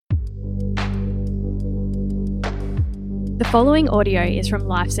The following audio is from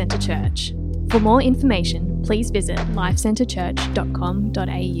Life Centre Church. For more information, please visit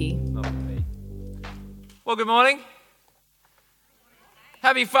lifecentrechurch.com.au. Well, good morning.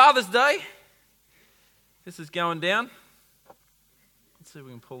 Happy Father's Day. This is going down. Let's see if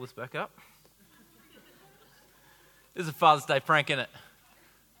we can pull this back up. This is a Father's Day prank, isn't it?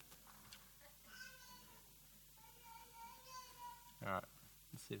 All right,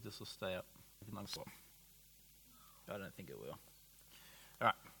 let's see if this will stay up. I don't think it will. All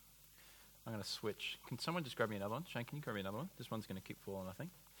right, I'm going to switch. Can someone just grab me another one? Shane, can you grab me another one? This one's going to keep falling, I think.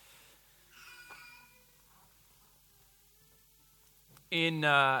 In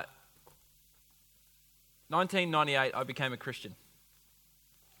 1998, I became a Christian.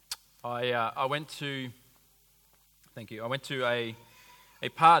 I went to a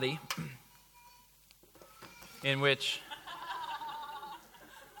party in which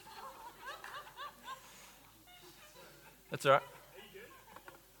that's all right.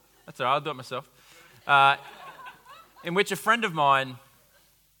 That's all right. I'll do it myself. In which a friend of mine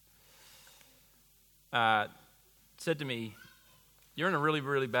said to me, "You're in a really,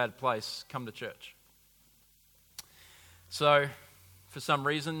 really bad place. Come to church." So, for some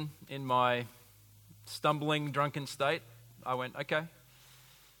reason, in my stumbling, drunken state, I went, okay.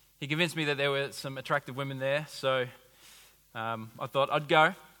 He convinced me that there were some attractive women there, so I thought I'd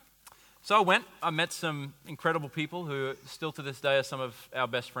go. So I went. I met some incredible people who still to this day are some of our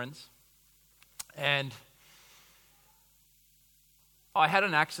best friends. And I had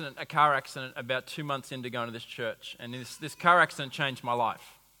an accident, a car accident, about 2 months into going to this church. And this car accident changed my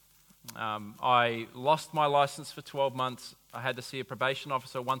life. I lost my license for 12 months. I had to see a probation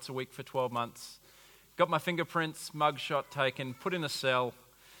officer once a week for 12 months. Got my fingerprints, mugshot taken, put in a cell.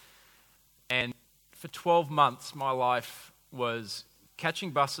 And for 12 months, my life was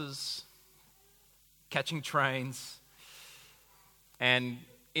catching buses, catching trains. And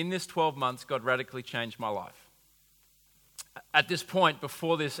in this 12 months, God radically changed my life. At this point,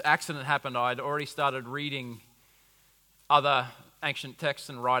 before this accident happened, I had already started reading other ancient texts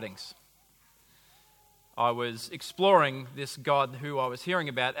and writings. I was exploring this God who I was hearing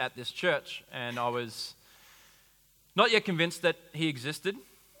about at this church, and I was not yet convinced that he existed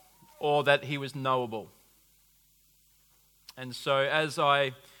or that he was knowable. And so as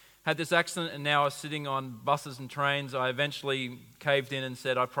I had this accident and now I was sitting on buses and trains, I eventually caved in and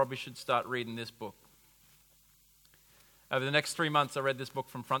said I probably should start reading this book. Over the next 3 months, I read this book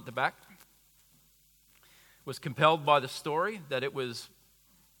from front to back. Was compelled by the story, that it was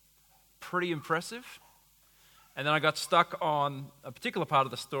pretty impressive. And then I got stuck on a particular part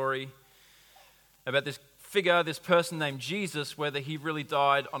of the story about this figure, this person named Jesus, whether he really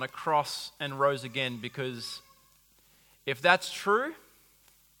died on a cross and rose again, because if that's true,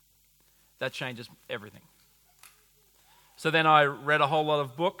 that changes everything. So then I read a whole lot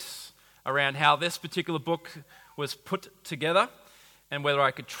of books around how this particular book was put together and whether I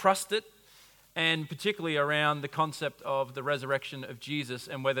could trust it, and particularly around the concept of the resurrection of Jesus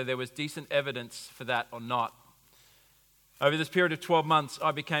and whether there was decent evidence for that or not. Over this period of 12 months,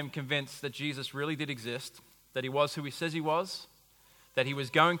 I became convinced that Jesus really did exist, that he was who he says he was, that he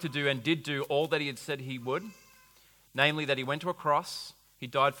was going to do and did do all that he had said he would, namely that he went to a cross, he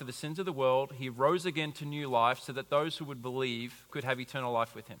died for the sins of the world, he rose again to new life so that those who would believe could have eternal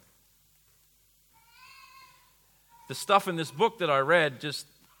life with him. The stuff in this book that I read just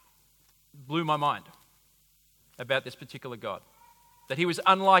blew my mind about this particular God, that he was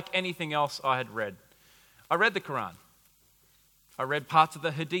unlike anything else I had read. I read the Quran. I read parts of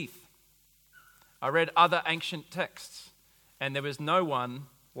the Hadith. I read other ancient texts, and there was no one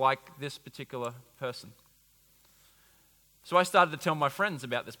like this particular person. So I started to tell my friends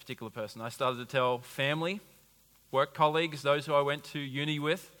about this particular person. I started to tell family, work colleagues, those who I went to uni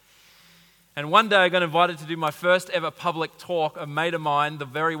with. And one day I got invited to do my first ever public talk. A mate of mine, the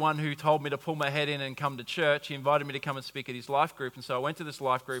very one who told me to pull my head in and come to church, he invited me to come and speak at his life group. And so I went to this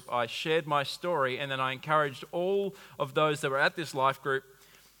life group, I shared my story, and then I encouraged all of those that were at this life group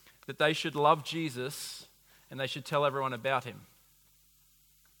that they should love Jesus and they should tell everyone about him.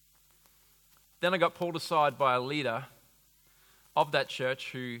 Then I got pulled aside by a leader of that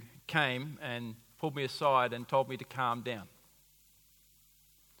church who came and pulled me aside and told me to calm down.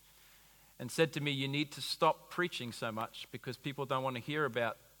 And said to me, you need to stop preaching so much because people don't want to hear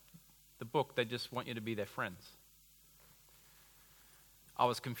about the book. They just want you to be their friends. I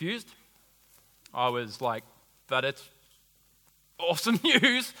was confused. I was like, but it's awesome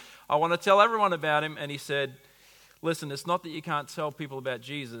news. I want to tell everyone about him. And he said, listen, it's not that you can't tell people about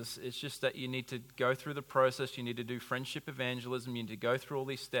Jesus. It's just that you need to go through the process. You need to do friendship evangelism. You need to go through all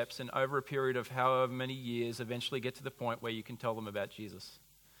these steps, and over a period of however many years, eventually get to the point where you can tell them about Jesus.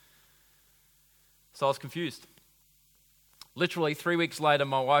 So I was confused. Literally 3 weeks later,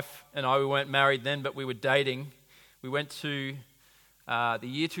 my wife and I, we weren't married then, but we were dating. We went to the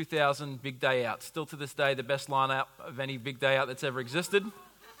year 2000 Big Day Out. Still to this day, the best lineup of any Big Day Out that's ever existed.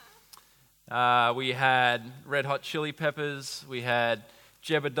 We had Red Hot Chili Peppers, we had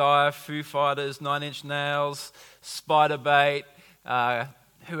Jebediah, Foo Fighters, Nine Inch Nails, Spiderbait,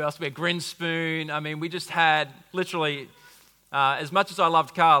 who else? We had Grinspoon. I mean, we just had literally, as much as I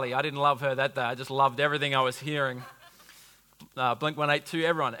loved Carly, I didn't love her that day. I just loved everything I was hearing. Blink-182,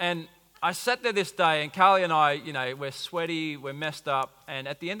 everyone. And I sat there this day, and Carly and I, we're sweaty, we're messed up, and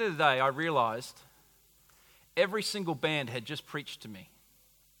at the end of the day, I realized every single band had just preached to me.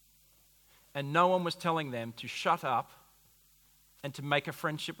 And no one was telling them to shut up and to make a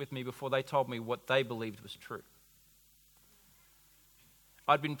friendship with me before they told me what they believed was true.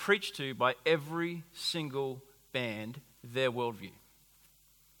 I'd been preached to by every single band their worldview.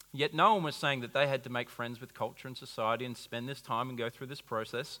 Yet no one was saying that they had to make friends with culture and society and spend this time and go through this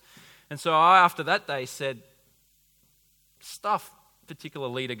process. And so I, after that day, said, stuff, particular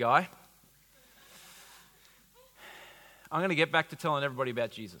leader guy. I'm going to get back to telling everybody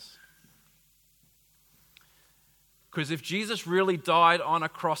about Jesus. Because if Jesus really died on a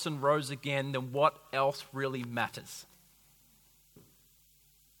cross and rose again, then what else really matters?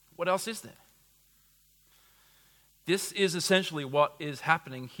 What else is there? This is essentially what is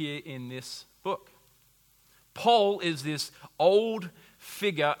happening here in this book. Paul is this old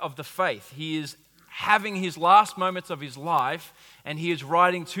figure of the faith. He is having his last moments of his life, and he is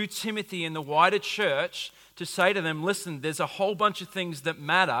writing to Timothy and the wider church to say to them, listen, there's a whole bunch of things that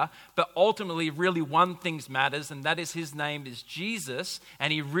matter, but ultimately really one thing matters, and that is his name is Jesus,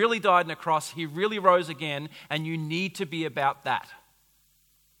 and he really died on a cross, he really rose again, and you need to be about that.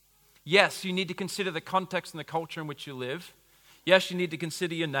 Yes, you need to consider the context and the culture in which you live. Yes, you need to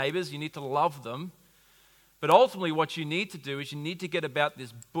consider your neighbors, you need to love them. But ultimately what you need to do is you need to get about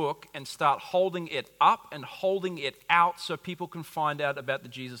this book and start holding it up and holding it out so people can find out about the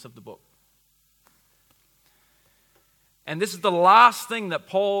Jesus of the book. And this is the last thing that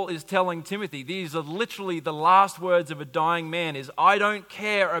Paul is telling Timothy. These are literally the last words of a dying man is, I don't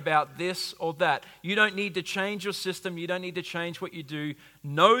care about this or that. You don't need to change your system. You don't need to change what you do.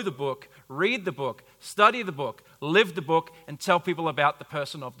 Know the book, read the book, study the book, live the book, and tell people about the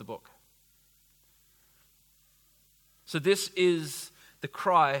person of the book. So this is the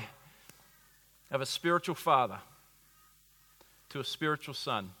cry of a spiritual father to a spiritual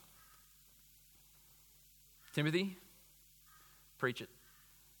son. Timothy, preach it.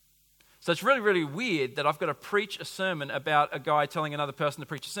 So it's really, really weird that I've got to preach a sermon about a guy telling another person to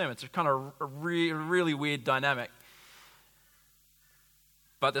preach a sermon. It's kind of a really weird dynamic.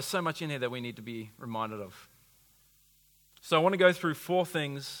 But there's so much in here that we need to be reminded of. So I want to go through 4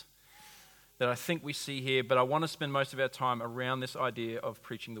 things that I think we see here, but I want to spend most of our time around this idea of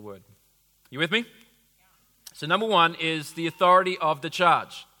preaching the word. You with me? Yeah. So number 1 is the authority of the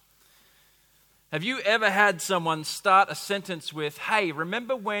charge. Have you ever had someone start a sentence with, hey,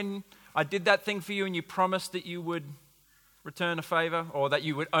 remember when I did that thing for you and you promised that you would return a favor or that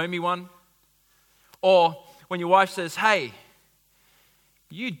you would owe me one? Or when your wife says, hey,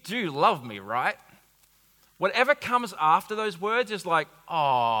 you do love me, right? Whatever comes after those words is like,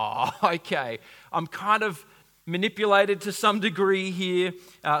 oh, okay, I'm kind of manipulated to some degree here.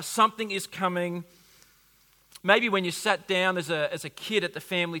 Something is coming. Maybe when you sat down as a kid at the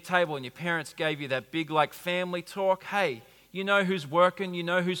family table and your parents gave you that big family talk, hey, you know who's working, you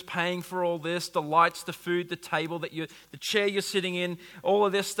know who's paying for all this, the lights, the food, the table, the chair you're sitting in, all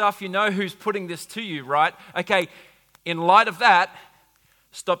of this stuff, you know who's putting this to you, right? Okay, in light of that,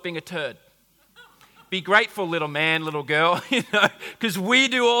 stop being a turd. Be grateful, little man, little girl, because we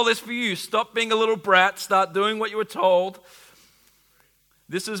do all this for you. Stop being a little brat. Start doing what you were told.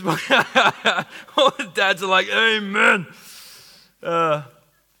 This is what all the dads are like, amen.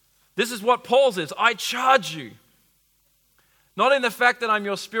 This is what Paul says. I charge you. Not in the fact that I'm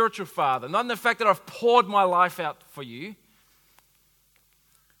your spiritual father. Not in the fact that I've poured my life out for you.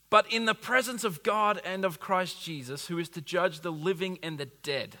 But in the presence of God and of Christ Jesus, who is to judge the living and the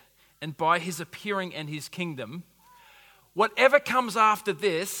dead. And by his appearing and his kingdom, whatever comes after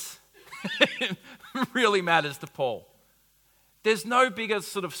this really matters to Paul. There's no bigger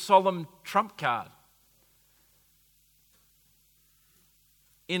sort of solemn trump card.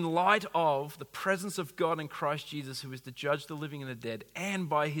 In light of the presence of God in Christ Jesus, who is to judge the living and the dead, and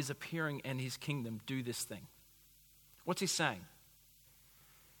by his appearing and his kingdom, do this thing. What's he saying?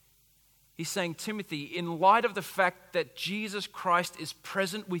 He's saying, Timothy, in light of the fact that Jesus Christ is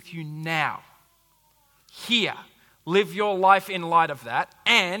present with you now, here, live your life in light of that,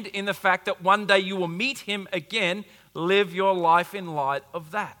 and in the fact that one day you will meet him again, live your life in light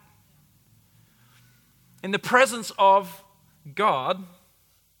of that. In the presence of God,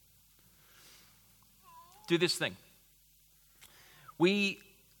 do this thing. We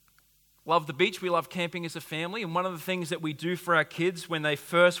love the beach. We love camping as a family. And one of the things that we do for our kids when they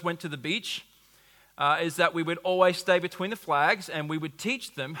first went to the beach is that we would always stay between the flags and we would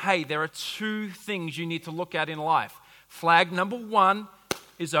teach them, hey, there are two things you need to look at in life. Flag number 1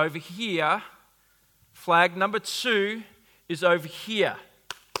 is over here. Flag number 2 is over here.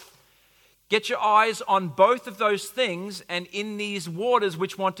 Get your eyes on both of those things, and in these waters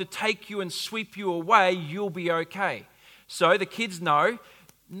which want to take you and sweep you away, you'll be okay. So the kids know,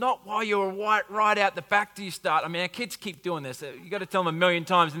 not while you're right out the back do you start. I mean, our kids keep doing this. You got to tell them 1,000,000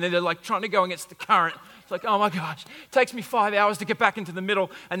 times, and then they're like trying to go against the current. It's like, oh my gosh, it takes me 5 hours to get back into the middle,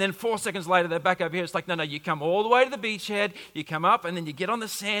 and then 4 seconds later they're back over here. It's like, no, you come all the way to the beachhead, you come up, and then you get on the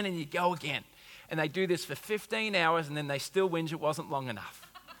sand and you go again. And they do this for 15 hours, and then they still whinge it wasn't long enough.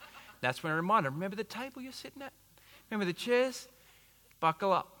 That's when I remind them, remember the table you're sitting at? Remember the chairs?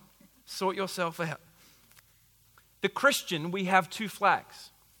 Buckle up. Sort yourself out. The Christian, we have two flags.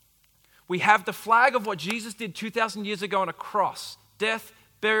 We have the flag of what Jesus did 2,000 years ago on a cross. Death,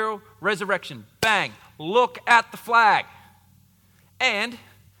 burial, resurrection. Bang. Look at the flag. And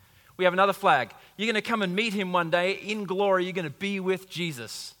we have another flag. You're going to come and meet him one day in glory. You're going to be with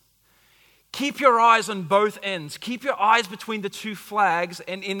Jesus. Keep your eyes on both ends. Keep your eyes between the two flags,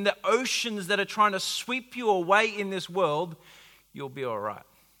 and in the oceans that are trying to sweep you away in this world, you'll be all right.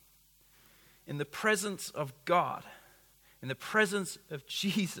 In the presence of God, in the presence of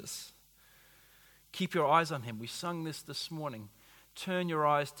Jesus, keep your eyes on him. We sung this morning. Turn your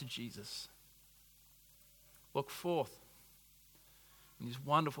eyes to Jesus. Look forth in his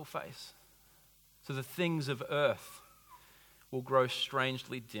wonderful face, so the things of earth will grow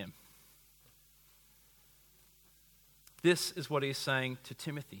strangely dim. This is what he's saying to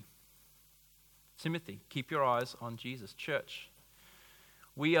Timothy. Timothy, keep your eyes on Jesus. Church,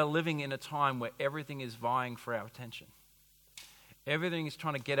 we are living in a time where everything is vying for our attention. Everything is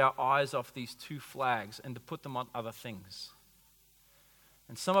trying to get our eyes off these two flags and to put them on other things.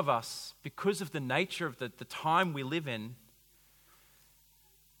 And some of us, because of the nature of the time we live in,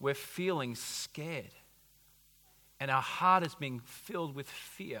 we're feeling scared. And our heart is being filled with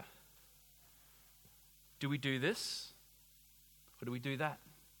fear. Do we do this? Or do we do that?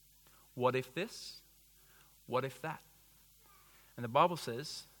 What if this? What if that? And the Bible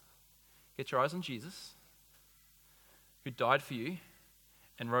says, get your eyes on Jesus, who died for you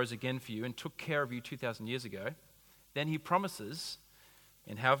and rose again for you and took care of you 2,000 years ago. Then he promises,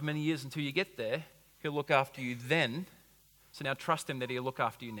 in however many years until you get there, he'll look after you then. So now trust him that he'll look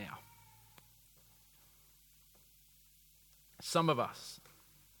after you now. Some of us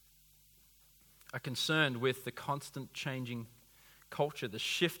are concerned with the constant changing culture, the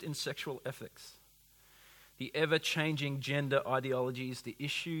shift in sexual ethics, the ever-changing gender ideologies, the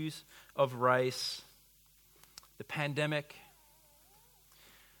issues of race, the pandemic,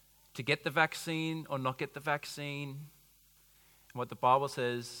 to get the vaccine or not get the vaccine. And what the Bible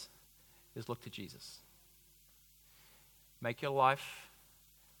says is look to Jesus. Make your life,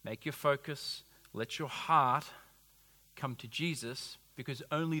 make your focus, let your heart come to Jesus, because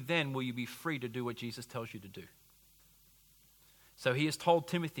only then will you be free to do what Jesus tells you to do. So he has told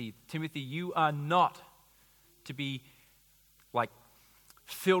Timothy, you are not to be like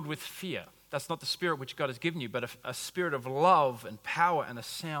filled with fear. That's not the spirit which God has given you, but a spirit of love and power and a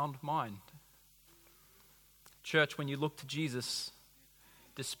sound mind. Church, when you look to Jesus,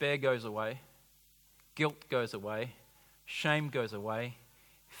 despair goes away, guilt goes away, shame goes away,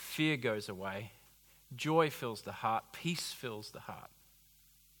 fear goes away, joy fills the heart, peace fills the heart,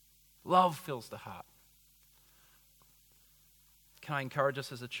 love fills the heart. Can I encourage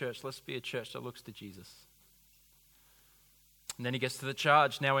us as a church? Let's be a church that looks to Jesus. And then he gets to the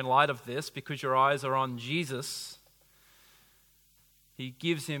charge. Now, in light of this, because your eyes are on Jesus, he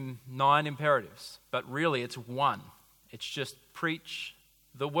gives him 9 imperatives. But really, it's 1. It's just preach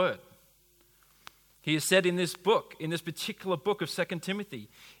the word. He has said in this book, in this particular book of 2 Timothy,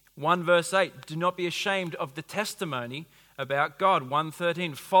 1 verse 8, do not be ashamed of the testimony about God.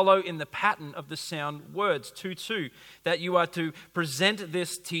 1:13, follow in the pattern of the sound words. 2:2, that you are to present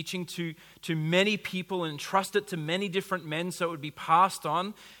this teaching to many people and entrust it to many different men so it would be passed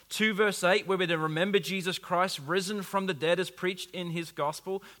on. 2 verse 8, where we're to remember Jesus Christ risen from the dead as preached in his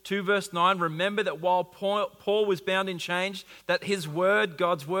gospel. 2 verse 9, remember that while Paul was bound in chains, that his word,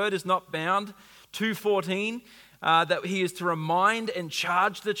 God's word, is not bound. 2:14, that he is to remind and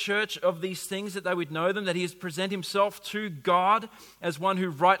charge the church of these things, that they would know them, that he is to present himself to God as one who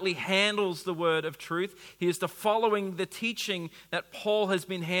rightly handles the word of truth. He is to following the teaching that Paul has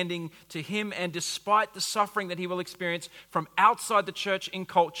been handing to him, and despite the suffering that he will experience from outside the church in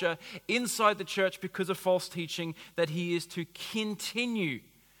culture, inside the church because of false teaching, that he is to continue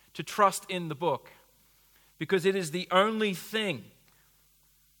to trust in the book, because it is the only thing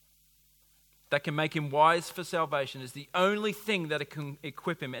that can make him wise for salvation, is the only thing that it can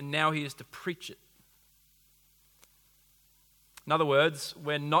equip him, and now he is to preach it. In other words,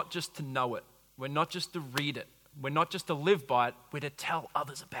 we're not just to know it, we're not just to read it, we're not just to live by it, we're to tell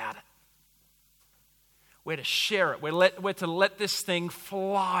others about it. We're to share it, we're to let this thing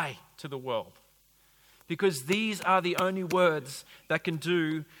fly to the world, because these are the only words that can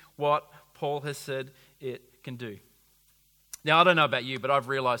do what Paul has said it can do. Now, I don't know about you, but I've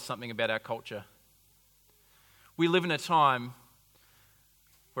realized something about our culture. We live in a time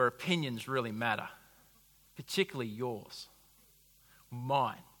where opinions really matter, particularly yours,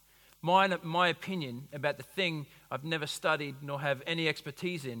 mine. My opinion about the thing I've never studied nor have any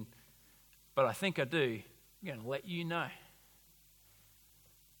expertise in, but I think I do, I'm going to let you know.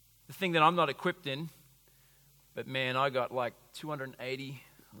 The thing that I'm not equipped in, but man, I got like 280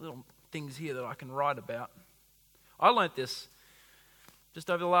 little things here that I can write about. I learnt this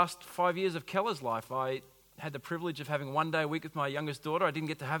just over the last 5 years of Keller's life. I had the privilege of having 1 day a week with my youngest daughter. I didn't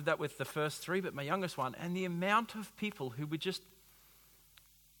get to have that with the first three, but my youngest one. And the amount of people who would just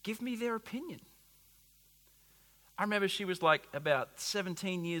give me their opinion. I remember she was like about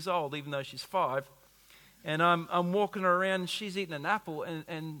 17 years old, even though she's 5. And I'm walking her around, and she's eating an apple,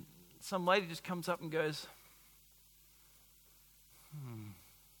 and some lady just comes up and goes,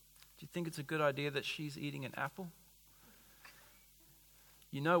 do you think it's a good idea that she's eating an apple?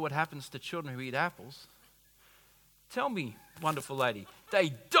 You know what happens to children who eat apples. Tell me, wonderful lady,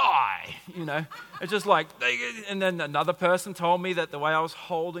 they die, you know. It's just like, and then another person told me that the way I was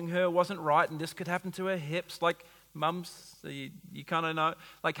holding her wasn't right, and this could happen to her hips. Like, mums, so you kind of know.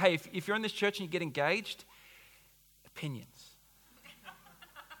 Like, hey, if you're in this church and you get engaged, opinions.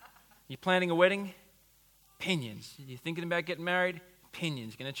 You're planning a wedding? Opinions. You're thinking about getting married?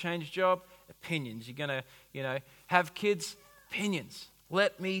 Opinions. You're going to change job? Opinions. You're going to, have kids? Opinions.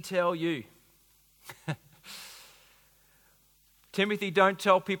 Let me tell you. Timothy, don't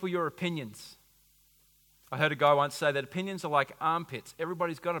tell people your opinions. I heard a guy once say that opinions are like armpits.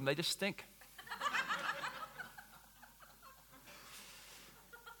 Everybody's got them. They just stink.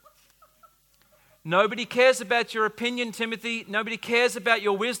 Nobody cares about your opinion, Timothy. Nobody cares about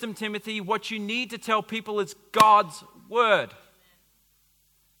your wisdom, Timothy. What you need to tell people is God's word.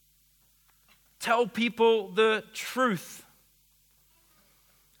 Tell people the truth.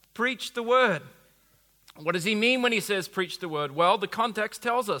 Preach the word. What does he mean when he says preach the word? Well, the context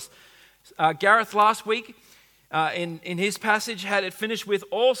tells us. Gareth last week in his passage had it finished with,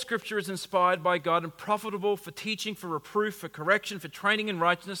 all scripture is inspired by God and profitable for teaching, for reproof, for correction, for training in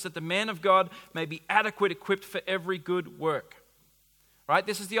righteousness, that the man of God may be adequate, equipped for every good work. Right?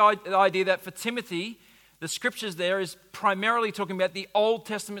 This is the idea that for Timothy, the scriptures there is primarily talking about the Old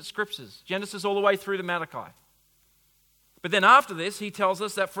Testament scriptures, Genesis all the way through to Malachi. But then after this, he tells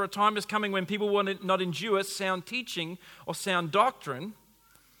us that for a time is coming when people will not endure sound teaching or sound doctrine.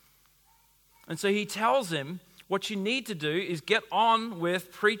 And so he tells him, what you need to do is get on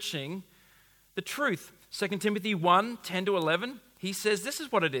with preaching the truth. 2 Timothy 1, 10 to 11, he says this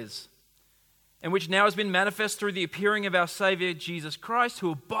is what it is, and which now has been manifest through the appearing of our Savior Jesus Christ,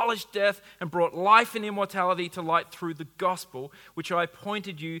 who abolished death and brought life and immortality to light through the gospel, which I was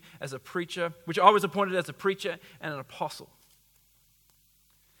appointed as a preacher and an apostle.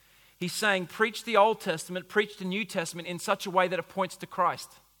 He's saying, preach the Old Testament, preach the New Testament in such a way that it points to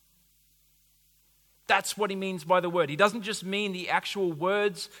Christ. That's what he means by the word. He doesn't just mean the actual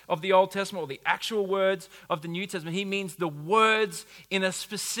words of the Old Testament or the actual words of the New Testament. He means the words in a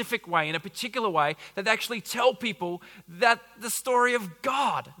specific way, in a particular way, that actually tell people that the story of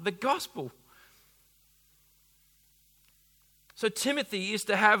God, the gospel. So Timothy is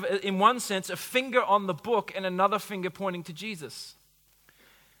to have, in one sense, a finger on the book and another finger pointing to Jesus.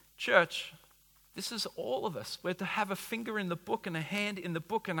 Church, This is all of us. We're to have a finger in the book and a hand in the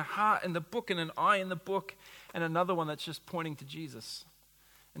book and a heart in the book and an eye in the book and another one that's just pointing to Jesus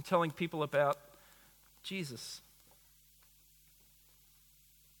and telling people about Jesus.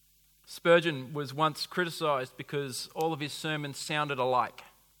 Spurgeon was once criticized because all of his sermons sounded alike.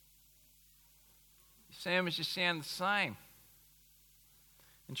 Your sermons just sound the same.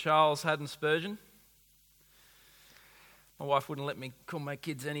 And Charles Haddon Spurgeon, my wife wouldn't let me call my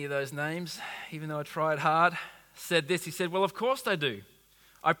kids any of those names, even though I tried hard, said this. He said, well, of course they do.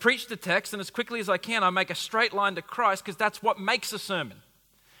 I preach the text, and as quickly as I can, I make a straight line to Christ because that's what makes a sermon.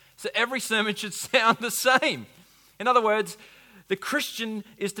 So every sermon should sound the same. In other words, the Christian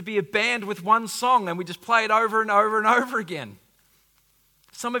is to be a band with one song, and we just play it over and over and over again.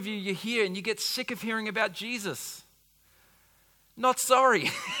 Some of you hear and you get sick of hearing about Jesus. Not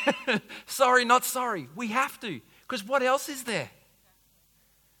sorry. Sorry, not sorry. We have to. Because what else is there?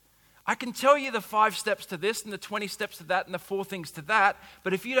 I can tell you the 5 steps to this and the 20 steps to that and the 4 things to that,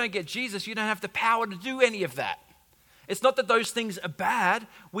 but if you don't get Jesus, you don't have the power to do any of that. It's not that those things are bad.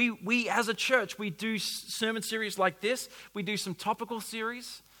 We as a church, we do sermon series like this. We do some topical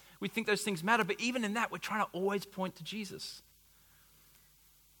series. We think those things matter, but even in that, we're trying to always point to Jesus.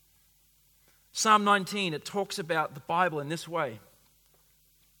 Psalm 19, it talks about the Bible in this way.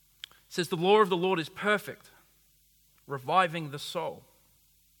 It says, the law of the Lord is perfect, reviving the soul.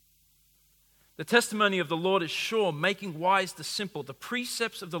 The testimony of the Lord is sure, making wise the simple. The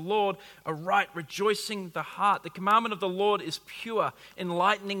precepts of the Lord are right, rejoicing the heart. The commandment of the Lord is pure,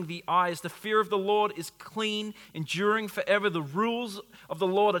 enlightening the eyes. The fear of the Lord is clean, enduring forever. The rules of the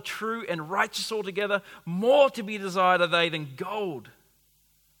Lord are true and righteous altogether. More to be desired are they than gold,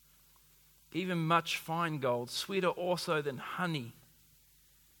 even much fine gold, sweeter also than honey.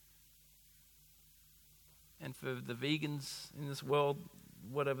 And for the vegans in this world,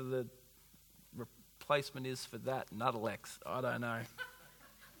 whatever the replacement is for that, Nuttalex, I don't know.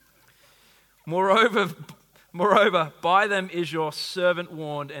 Moreover, by them is your servant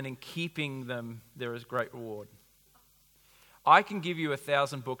warned, and in keeping them there is great reward. I can give you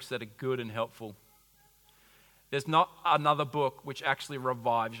 1,000 books that are good and helpful. There's not another book which actually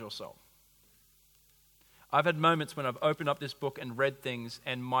revives your soul. I've had moments when I've opened up this book and read things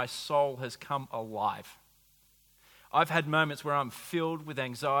and my soul has come alive. I've had moments where I'm filled with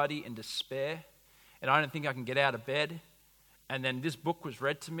anxiety and despair and I don't think I can get out of bed. And then this book was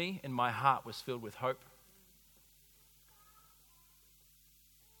read to me and my heart was filled with hope.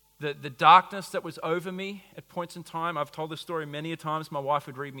 The darkness that was over me at points in time, I've told this story many a times. My wife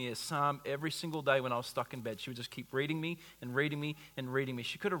would read me a psalm every single day when I was stuck in bed. She would just keep reading me and reading me and reading me.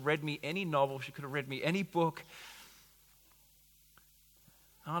 She could have read me any novel. She could have read me any book.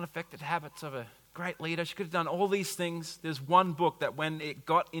 Unaffected Habits of a Great Leader. She could have done all these things. There's one book that when it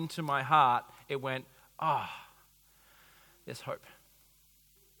got into my heart, it went, there's hope.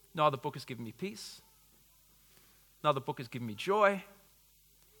 No other book has given me peace. No other book has given me joy.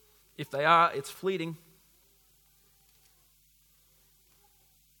 If they are, it's fleeting.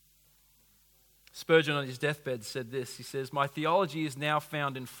 Spurgeon on his deathbed said this. He says, my theology is now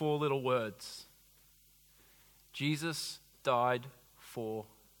found in 4 little words. Jesus died for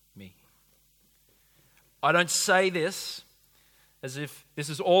me. I don't say this as if this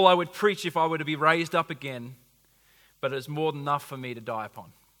is all I would preach if I were to be raised up again, but it's more than enough for me to die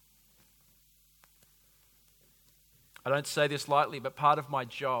upon. I don't say this lightly, but part of my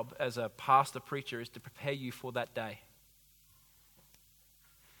job as a pastor preacher is to prepare you for that day.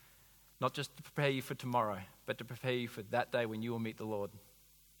 Not just to prepare you for tomorrow, but to prepare you for that day when you will meet the Lord.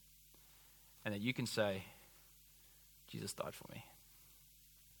 And that you can say, Jesus died for me.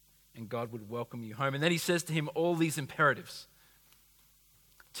 And God would welcome you home. And then he says to him all these imperatives.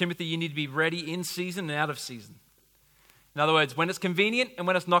 Timothy, you need to be ready in season and out of season. In other words, when it's convenient and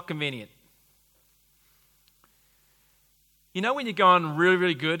when it's not convenient. You know when you're going really,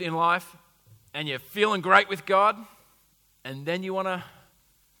 really good in life and you're feeling great with God and then you want to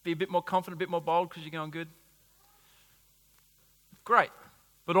be a bit more confident, a bit more bold because you're going good? Great.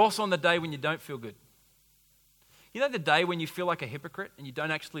 But also on the day when you don't feel good. You know the day when you feel like a hypocrite and you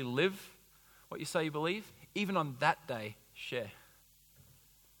don't actually live what you say you believe? Even on that day, share.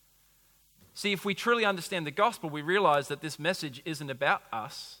 See, if we truly understand the gospel, we realize that this message isn't about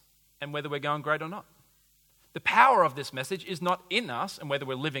us and whether we're going great or not. The power of this message is not in us and whether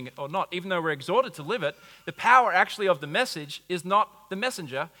we're living it or not. Even though we're exhorted to live it, the power actually of the message is not the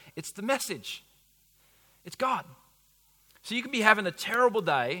messenger, it's the message. It's God. So you can be having a terrible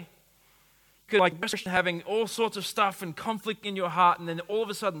day, you could like having all sorts of stuff and conflict in your heart, and then all of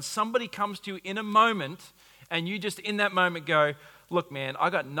a sudden somebody comes to you in a moment and you just in that moment go, look, man, I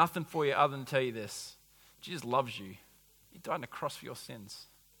got nothing for you other than tell you this. Jesus loves you. He died on the cross for your sins.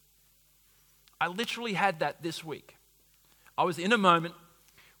 I literally had that this week. I was in a moment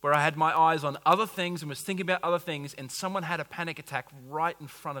where I had my eyes on other things and was thinking about other things, and someone had a panic attack right in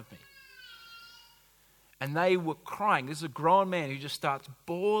front of me. And they were crying. This is a grown man who just starts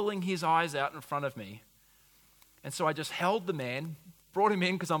bawling his eyes out in front of me. And so I just held the man, brought him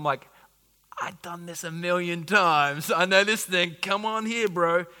in because I'm like, I've done this 1,000,000 times. I know this thing. Come on here,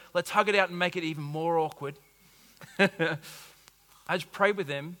 bro. Let's hug it out and make it even more awkward. I just prayed with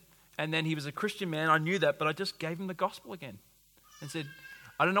him, and then he was a Christian man. I knew that, but I just gave him the gospel again and said,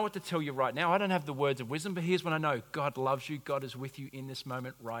 I don't know what to tell you right now. I don't have the words of wisdom, but here's what I know. God loves you. God is with you in this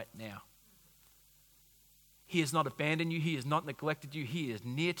moment right now. He has not abandoned you. He has not neglected you. He is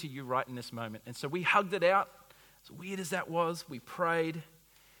near to you right in this moment. And so we hugged it out. As weird as that was, we prayed.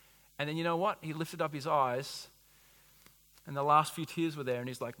 And then you know what? He lifted up his eyes, and the last few tears were there, and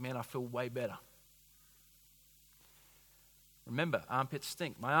he's like, man, I feel way better. Remember, armpits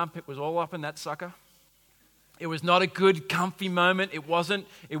stink. My armpit was all up in that sucker. It was not a good, comfy moment. It wasn't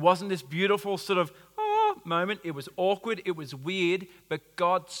this beautiful sort of moment. It was awkward. It was weird. But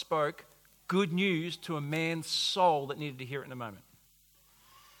God spoke good news to a man's soul that needed to hear it in a moment.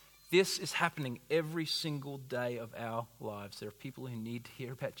 This is happening every single day of our lives. There are people who need to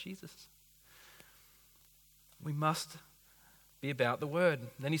hear about Jesus. We must be about the word.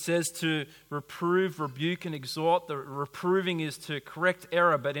 Then he says to reprove, rebuke, and exhort. The reproving is to correct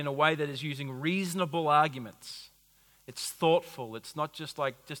error, but in a way that is using reasonable arguments. It's thoughtful. It's not just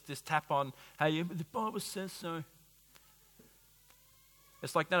like just this tap on, hey, the Bible says so.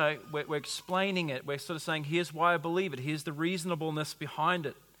 It's like, no, we're explaining it. We're sort of saying, here's why I believe it. Here's the reasonableness behind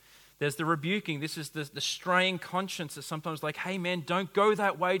it. There's the rebuking. This is the straying conscience that's sometimes like, hey man, don't go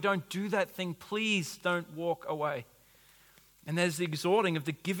that way. Don't do that thing. Please don't walk away. And there's the exhorting of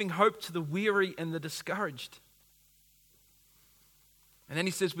the giving hope to the weary and the discouraged. And then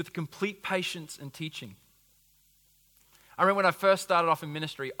he says, with complete patience and teaching. I remember when I first started off in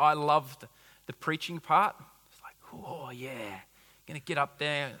ministry, I loved the preaching part. It's like, oh yeah, going to get up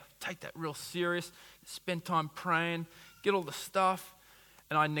there, take that real serious, spend time praying, get all the stuff.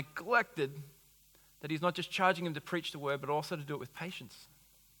 And I neglected that he's not just charging him to preach the word, but also to do it with patience.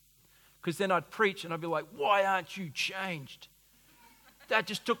 Because then I'd preach and I'd be like, why aren't you changed? That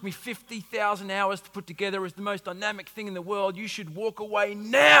just took me 50,000 hours to put together. It was the most dynamic thing in the world. You should walk away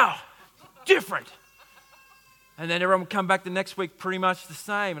now. Different. And then everyone would come back the next week pretty much the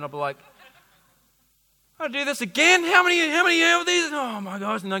same. And I'd be like, I'll do this again? How many of these? Oh my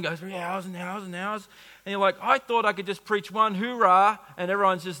gosh. And then go 3 hours and hours and hours. And you're like, I thought I could just preach one hoorah and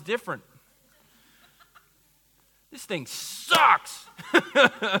everyone's just different. This thing sucks.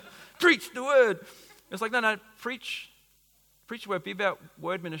 Preach the word. It's like, no, preach the word. Be about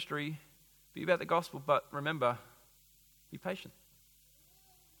word ministry. Be about the gospel. But remember, be patient.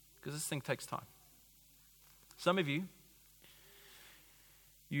 Because this thing takes time. Some of you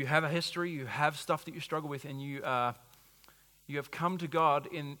have a history, you have stuff that you struggle with, and you have come to God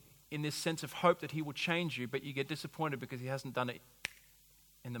in this sense of hope that he will change you, but you get disappointed because he hasn't done it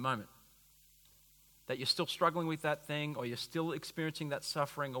in the moment. That you're still struggling with that thing, or you're still experiencing that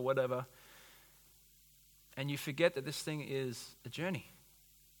suffering or whatever, and you forget that this thing is a journey.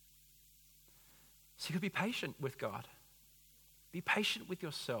 So you could be patient with God. Be patient with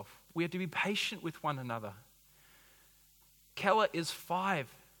yourself. We have to be patient with one another. Keller is 5.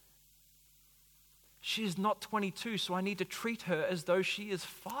 She is not 22, so I need to treat her as though she is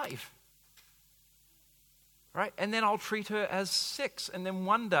 5. Right? And then I'll treat her as 6. And then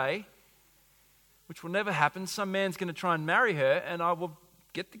one day, which will never happen, some man's going to try and marry her, and I will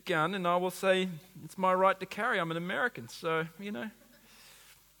get the gun and I will say, it's my right to carry. I'm an American, so,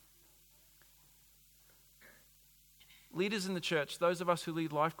 Leaders in the church, those of us who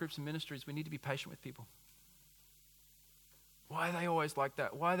lead life groups and ministries, we need to be patient with people. Why are they always like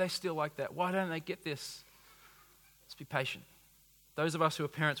that? Why are they still like that? Why don't they get this? Let's be patient. Those of us who are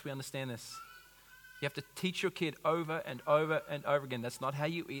parents, we understand this. You have to teach your kid over and over and over again. That's not how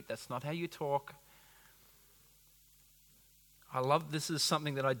you eat. That's not how you talk. I love this is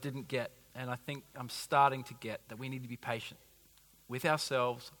something that I didn't get, and I think I'm starting to get, that we need to be patient with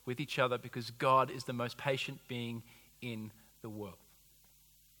ourselves, with each other, because God is the most patient being in the world.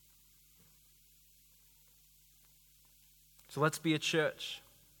 So let's be a church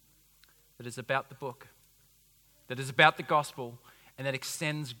that is about the book, that is about the gospel, and that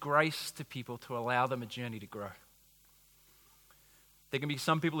extends grace to people to allow them a journey to grow. There can be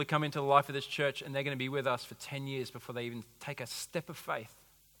some people who come into the life of this church and they're going to be with us for 10 years before they even take a step of faith.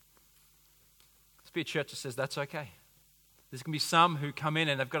 Let's be a church that says that's okay. There's going to be some who come in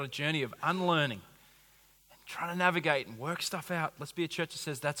and they've got a journey of unlearning and trying to navigate and work stuff out. Let's be a church that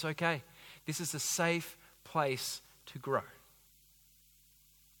says that's okay. This is a safe place to grow.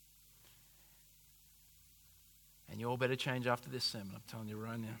 And you all better change after this sermon, I'm telling you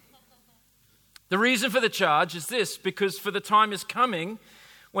right now. The reason for the charge is this: because for the time is coming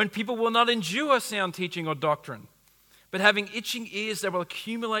when people will not endure sound teaching or doctrine, but having itching ears, they will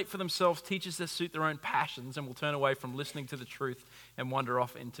accumulate for themselves teachers that suit their own passions and will turn away from listening to the truth and wander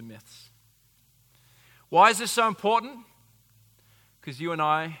off into myths. Why is this so important? Because you and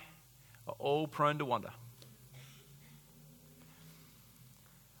I are all prone to wander.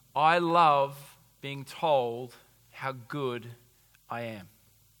 I love being told how good I am.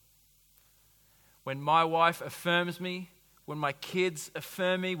 When my wife affirms me, when my kids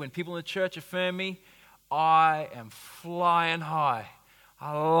affirm me, when people in the church affirm me, I am flying high.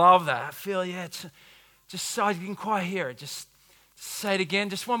 I love that. I feel, it's just so I didn't quite hear it. Just say it again,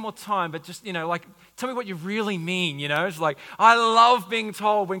 just one more time, but just, tell me what you really mean, It's like, I love being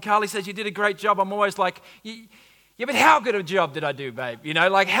told when Carly says you did a great job, I'm always like, yeah, but how good a job did I do, babe?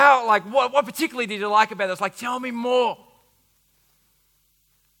 What particularly did you like about it? It's like, tell me more.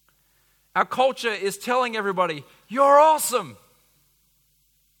 Our culture is telling everybody, you're awesome.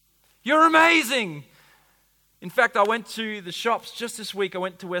 You're amazing. In fact, I went to the shops just this week. I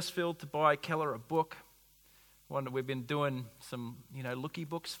went to Westfield to buy Keller a book. We've been doing some, looky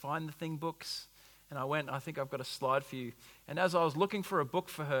books, find the thing books. And I think I've got a slide for you. And as I was looking for a book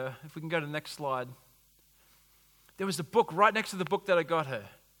for her, if we can go to the next slide, there was a book right next to the book that I got her,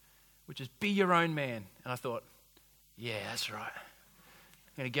 which is Be Your Own Man. And I thought, yeah, that's right.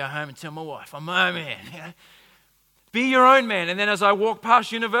 I'm going to go home and tell my wife, I'm my own man. Be your own man. And then as I walked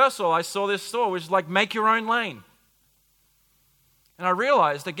past Universal, I saw this store, which is like Make Your Own Lane. And I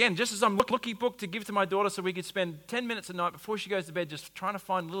realized, again, just as I'm looking book to give to my daughter so we could spend 10 minutes a night before she goes to bed just trying to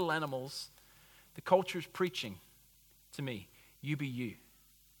find little animals, the culture is preaching to me, you be you.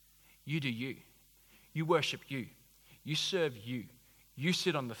 You do you. You worship you. You serve you. You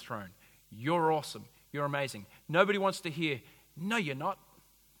sit on the throne. You're awesome. You're amazing. Nobody wants to hear, no, you're not.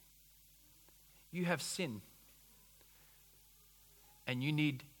 You have sin. And you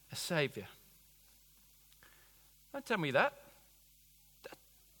need a Savior. Don't tell me that.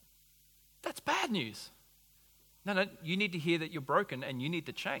 That's bad news. No, you need to hear that you're broken and you need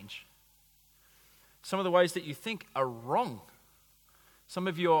to change. Some of the ways that you think are wrong. Some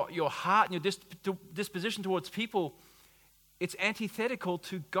of your heart and your disposition towards people, it's antithetical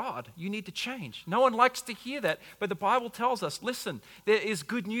to God. You need to change. No one likes to hear that, but the Bible tells us, listen, there is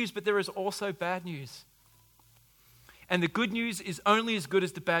good news, but there is also bad news. And the good news is only as good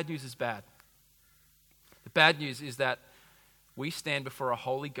as the bad news is bad. The bad news is that we stand before a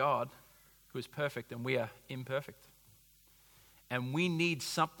holy God who is perfect and we are imperfect. And we need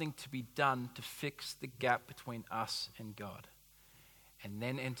something to be done to fix the gap between us and God. And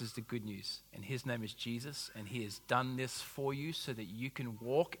then enters the good news. And his name is Jesus, and he has done this for you so that you can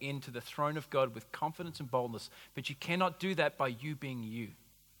walk into the throne of God with confidence and boldness. But you cannot do that by you being you.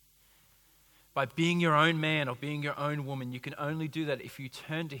 By being your own man or being your own woman. You can only do that if you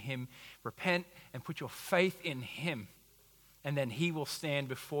turn to him, repent, and put your faith in him. And then he will stand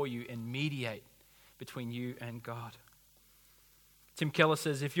before you and mediate between you and God. Tim Keller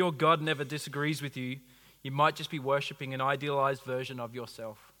says, if your God never disagrees with you, you might just be worshiping an idealized version of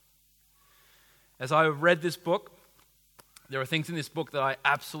yourself. As I read this book, there are things in this book that I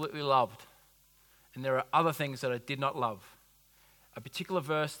absolutely loved. And there are other things that I did not love. A particular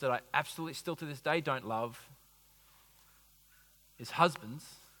verse that I absolutely still to this day don't love is husbands,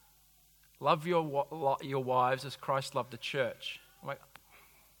 love your wives as Christ loved the church. I'm like,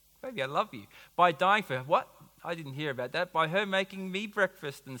 baby, I love you. By dying for her. What? I didn't hear about that. By her making me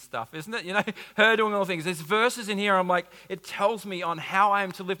breakfast and stuff, isn't it? Her doing all things. There's verses in here, I'm like, it tells me on how I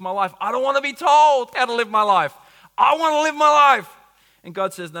am to live my life. I don't want to be told how to live my life. I want to live my life. And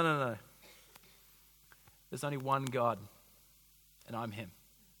God says, no. There's only one God, and I'm him.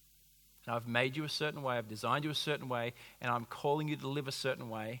 And I've made you a certain way. I've designed you a certain way, and I'm calling you to live a certain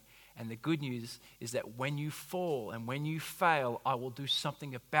way. And the good news is that when you fall and when you fail, I will do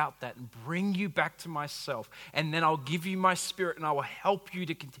something about that and bring you back to myself. And then I'll give you my spirit and I will help you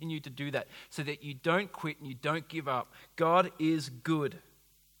to continue to do that so that you don't quit and you don't give up. God is good.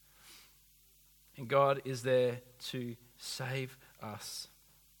 And God is there to save us.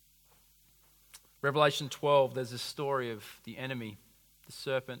 Revelation 12, there's a story of the enemy, the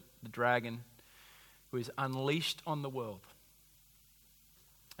serpent, the dragon, who is unleashed on the world.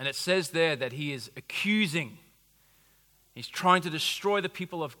 And it says there that he is accusing. He's trying to destroy the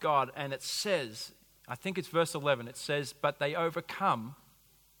people of God. And it says, I think it's verse 11. It says, "But they overcome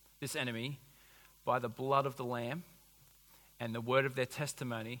this enemy by the blood of the Lamb and the word of their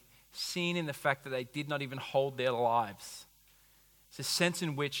testimony, seen in the fact that they did not even hold their lives." It's a sense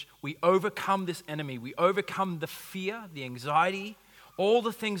in which we overcome this enemy. We overcome the fear, the anxiety, all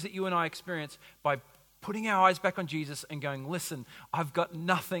the things that you and I experience by putting our eyes back on Jesus and going, listen, I've got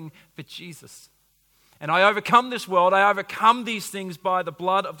nothing but Jesus. And I overcome this world. I overcome these things by the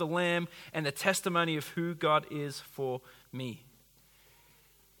blood of the Lamb and the testimony of who God is for me.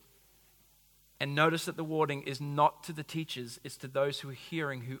 And notice that the warning is not to the teachers, it's to those who are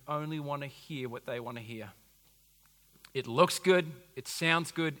hearing, who only want to hear what they want to hear. It looks good, it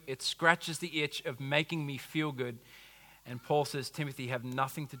sounds good, it scratches the itch of making me feel good. And Paul says, Timothy, have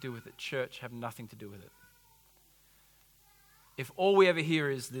nothing to do with it. Church, have nothing to do with it. If all we ever hear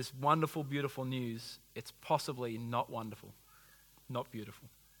is this wonderful, beautiful news, it's possibly not wonderful, not beautiful.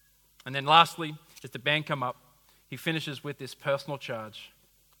 And then lastly, as the band come up, he finishes with this personal charge.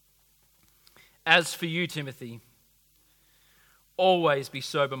 As for you, Timothy, always be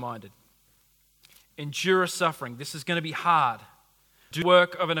sober-minded. Endure suffering. This is going to be hard. Do the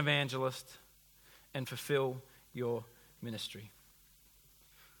work of an evangelist and fulfill your ministry.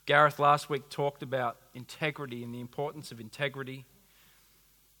 Gareth last week talked about integrity and the importance of integrity.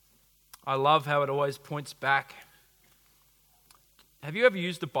 I love how it always points back. Have you ever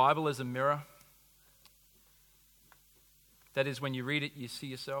used the Bible as a mirror? That is, when you read it, you see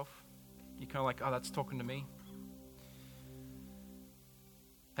yourself. You're kind of like, oh, that's talking to me.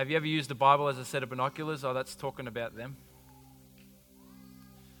 Have you ever used the Bible as a set of binoculars? Oh, that's talking about them.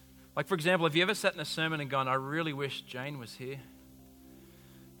 Like, for example, have you ever sat in a sermon and gone, I really wish Jane was here?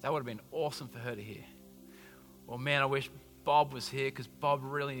 That would have been awesome for her to hear. Or, man, I wish Bob was here because Bob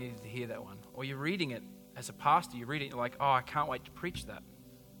really needed to hear that one. Or you're reading it as a pastor, you read it and you're like, oh, I can't wait to preach that.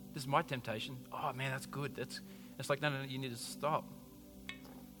 This is my temptation. Oh, man, that's good. It's like, no, you need to stop.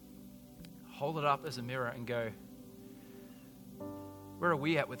 Hold it up as a mirror and go, where are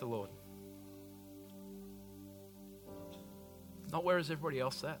we at with the Lord? Not where is everybody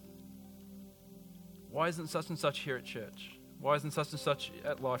else at? Why isn't such and such here at church? Why isn't such and such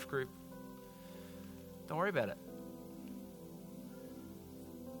at life group? Don't worry about it.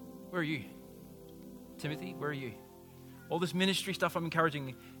 Where are you? Timothy, where are you? All this ministry stuff I'm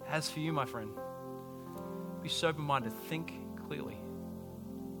encouraging has for you, my friend. Be sober-minded. Think clearly.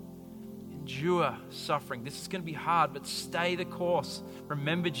 Endure suffering. This is going to be hard, but stay the course.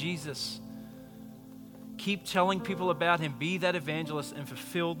 Remember Jesus. Keep telling people about him. Be that evangelist and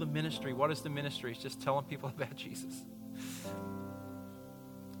fulfill the ministry. What is the ministry? It's just telling people about Jesus.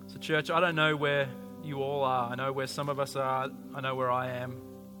 So church, I don't know where you all are. I know where some of us are. I know where I am.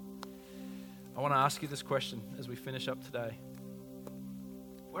 I want to ask you this question as we finish up today.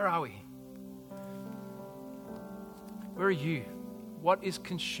 Where are we? Where are you? What is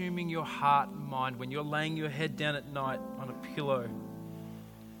consuming your heart and mind when you're laying your head down at night on a pillow?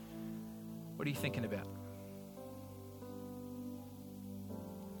 What are you thinking about?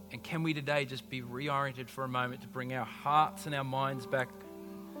 And can we today just be reoriented for a moment to bring our hearts and our minds back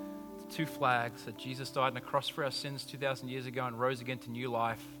to two flags, that Jesus died on a cross for our sins 2,000 years ago and rose again to new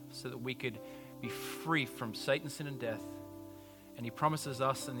life so that we could be free from Satan, sin, and death. And he promises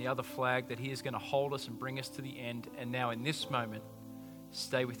us in the other flag that he is going to hold us and bring us to the end. And now in this moment,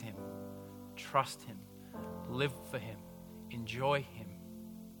 stay with him, trust him, live for him, enjoy him.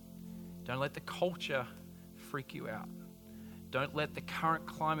 Don't let the culture freak you out. Don't let the current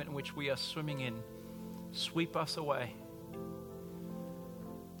climate in which we are swimming in sweep us away.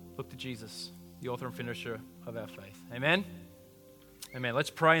 Look to Jesus, the author and finisher of our faith. Amen? Amen. Let's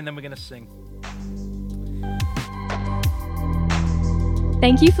pray and then we're going to sing.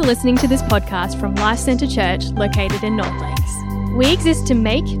 Thank you for listening to this podcast from Life Centre Church located in North Lakes. We exist to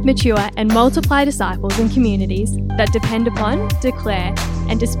make, mature and multiply disciples and communities that depend upon, declare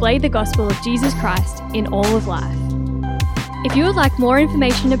and display the gospel of Jesus Christ in all of life. If you would like more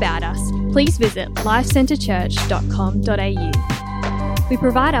information about us, please visit lifecentrechurch.com.au. We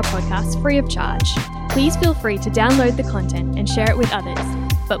provide our podcasts free of charge. Please feel free to download the content and share it with others,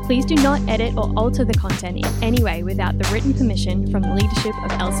 but please do not edit or alter the content in any way without the written permission from the leadership of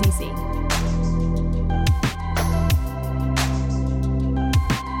LCC.